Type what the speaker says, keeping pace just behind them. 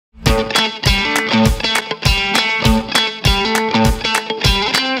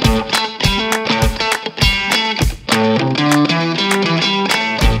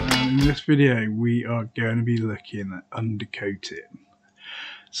video we are going to be looking at undercoating.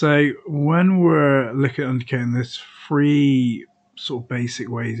 So when we're looking at undercoating, there's three sort of basic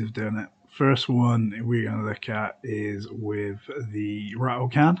ways of doing it. First one we're going to look at is with the rattle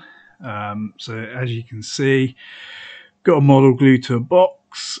can. So as you can see, got a model glued to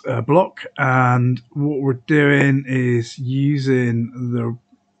a block, and what we're doing is using the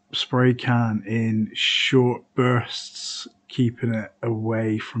spray can in short bursts, keeping it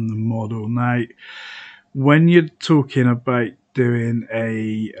away from the model. Now, when you're talking about doing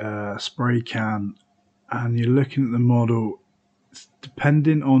a spray can and you're looking at the model,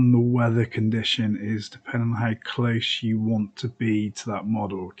 depending on the weather condition is depending on how close you want to be to that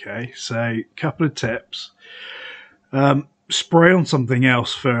model. Okay, so a couple of tips. Spray on something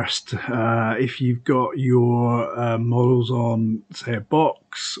else first. If you've got your models on, say, a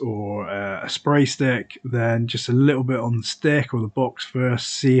box or a spray stick, then just a little bit on the stick or the box first,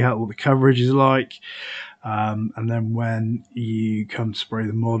 see how what the coverage is like, and then when you come to spray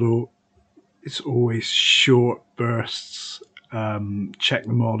the model, it's always short bursts. Check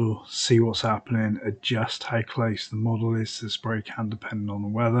the model, see what's happening, adjust how close the model is to the spray can depending on the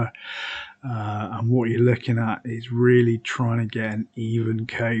weather. And what you're looking at is really trying to get an even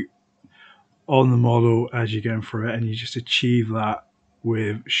coat on the model as you're going through it, and you just achieve that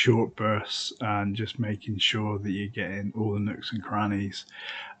with short bursts and just making sure that you're getting all the nooks and crannies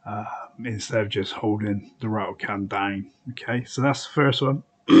instead of just holding the rattle can down. Okay, so that's the first one.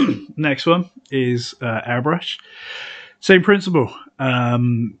 Next one is airbrush. Same principle.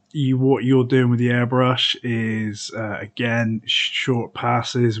 What you're doing with the airbrush is again short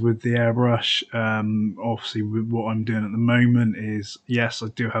passes with the airbrush. Obviously, with what I'm doing at the moment is, yes, I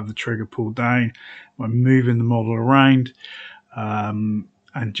do have the trigger pulled down. I'm moving the model around and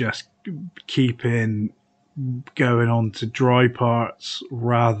just keeping going on to dry parts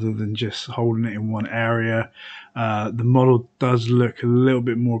rather than just holding it in one area. The model does look a little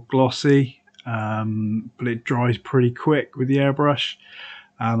bit more glossy, but it dries pretty quick with the airbrush,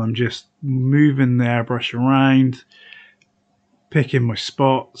 and I'm just moving the airbrush around, picking my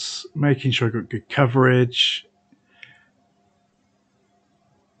spots, making sure I've got good coverage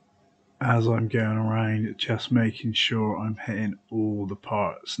as I'm going around, just making sure I'm hitting all the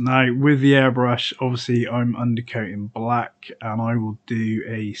parts. Now with the airbrush, obviously I'm undercoating black, and I will do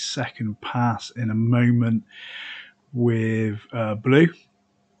a second pass in a moment with blue.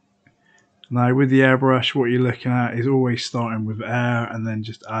 Now with the airbrush, what you're looking at is always starting with air and then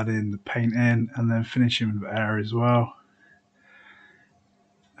just adding the paint in and then finishing with air as well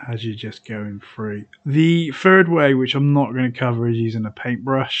as you're just going through. The third way, which I'm not going to cover, is using a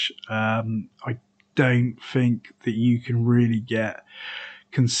paintbrush. I don't think that you can really get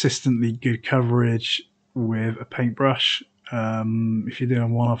consistently good coverage with a paintbrush. If you're doing a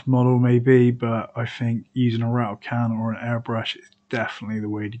one-off model maybe, but I think using a rattle can or an airbrush is definitely the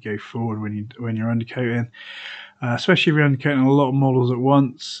way to go forward when you're undercoating. Especially if you're undercoating a lot of models at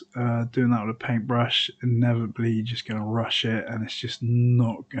once. Doing that with a paintbrush, inevitably you're just going to rush it and it's just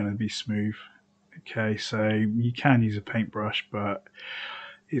not going to be smooth. Okay, so you can use a paintbrush, but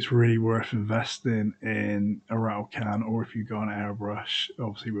it's really worth investing in a rattle can, or if you've got an airbrush,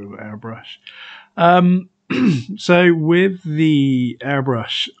 obviously with an airbrush. So with the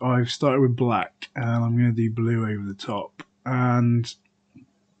airbrush, I've started with black and I'm going to do blue over the top. And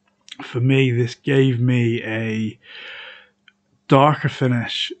for me, this gave me a darker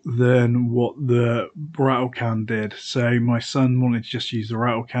finish than what the rattle can did. So my son wanted to just use the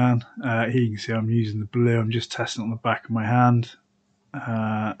rattle can. Here you can see I'm using the blue. I'm just testing it on the back of my hand.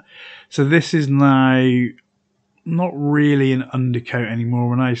 So this is now not really an undercoat anymore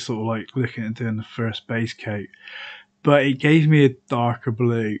when I sort of like looking at doing the first base coat, but it gave me a darker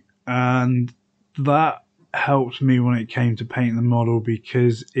blue, and that helped me when it came to painting the model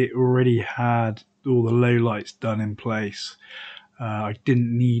because it already had all the lowlights done in place. I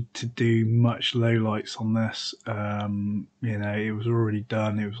didn't need to do much lowlights on this. You know, it was already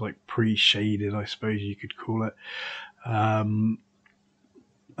done. It was like pre-shaded, I suppose you could call it. And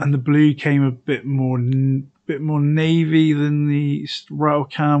the blue came a bit more navy than the rattle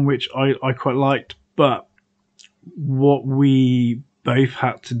can, which I quite liked. But what we both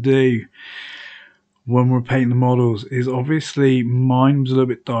had to do when we're painting the models is, obviously mine was a little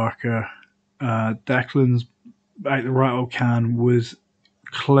bit darker. Declan's out the rattle can was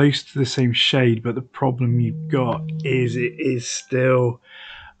close to the same shade, but the problem you've got is it is still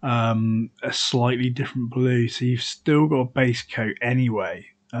a slightly different blue, so you've still got a base coat anyway.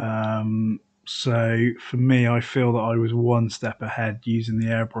 So for me, I feel that I was one step ahead using the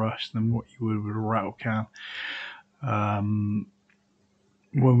airbrush than what you would with a rattle can.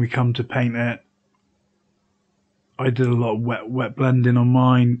 when we come to paint it, I did a lot of wet blending on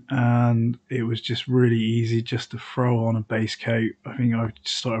mine, and it was just really easy just to throw on a base coat. I think I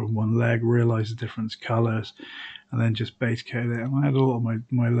started with one leg, realised the different colours, and then just base coat it. And I had a lot of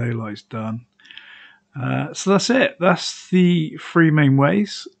my lowlights done. So that's it. That's the three main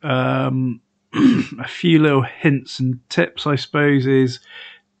ways. A few little hints and tips, I suppose, is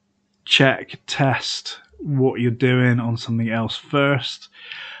check, test what you're doing on something else first.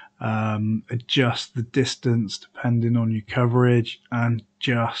 Adjust the distance depending on your coverage, and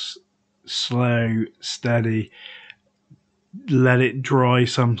just slow, steady. Let it dry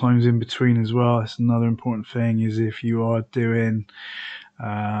sometimes in between as well. That's another important thing, is if you are doing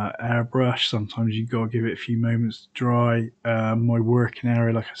airbrush, sometimes you've got to give it a few moments to dry. My working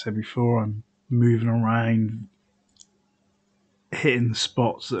area, like I said before, I'm moving around, hitting the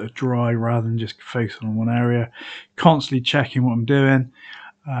spots that are dry rather than just focusing on one area, constantly checking what I'm doing.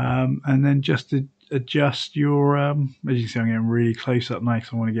 And then just to adjust your, as you can see, I'm getting really close up now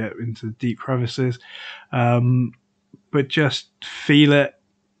because I want to get into the deep crevices. But just feel it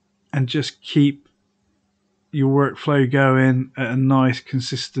and just keep your workflow going at a nice,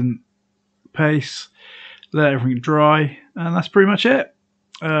 consistent pace. Let everything dry, and that's pretty much it.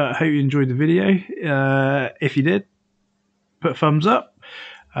 I hope you enjoyed the video. If you did, put a thumbs up.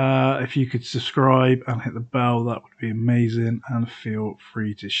 If you could subscribe and hit the bell, that would be amazing, and feel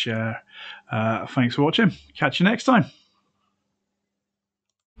free to share. Thanks for watching. Catch you next time.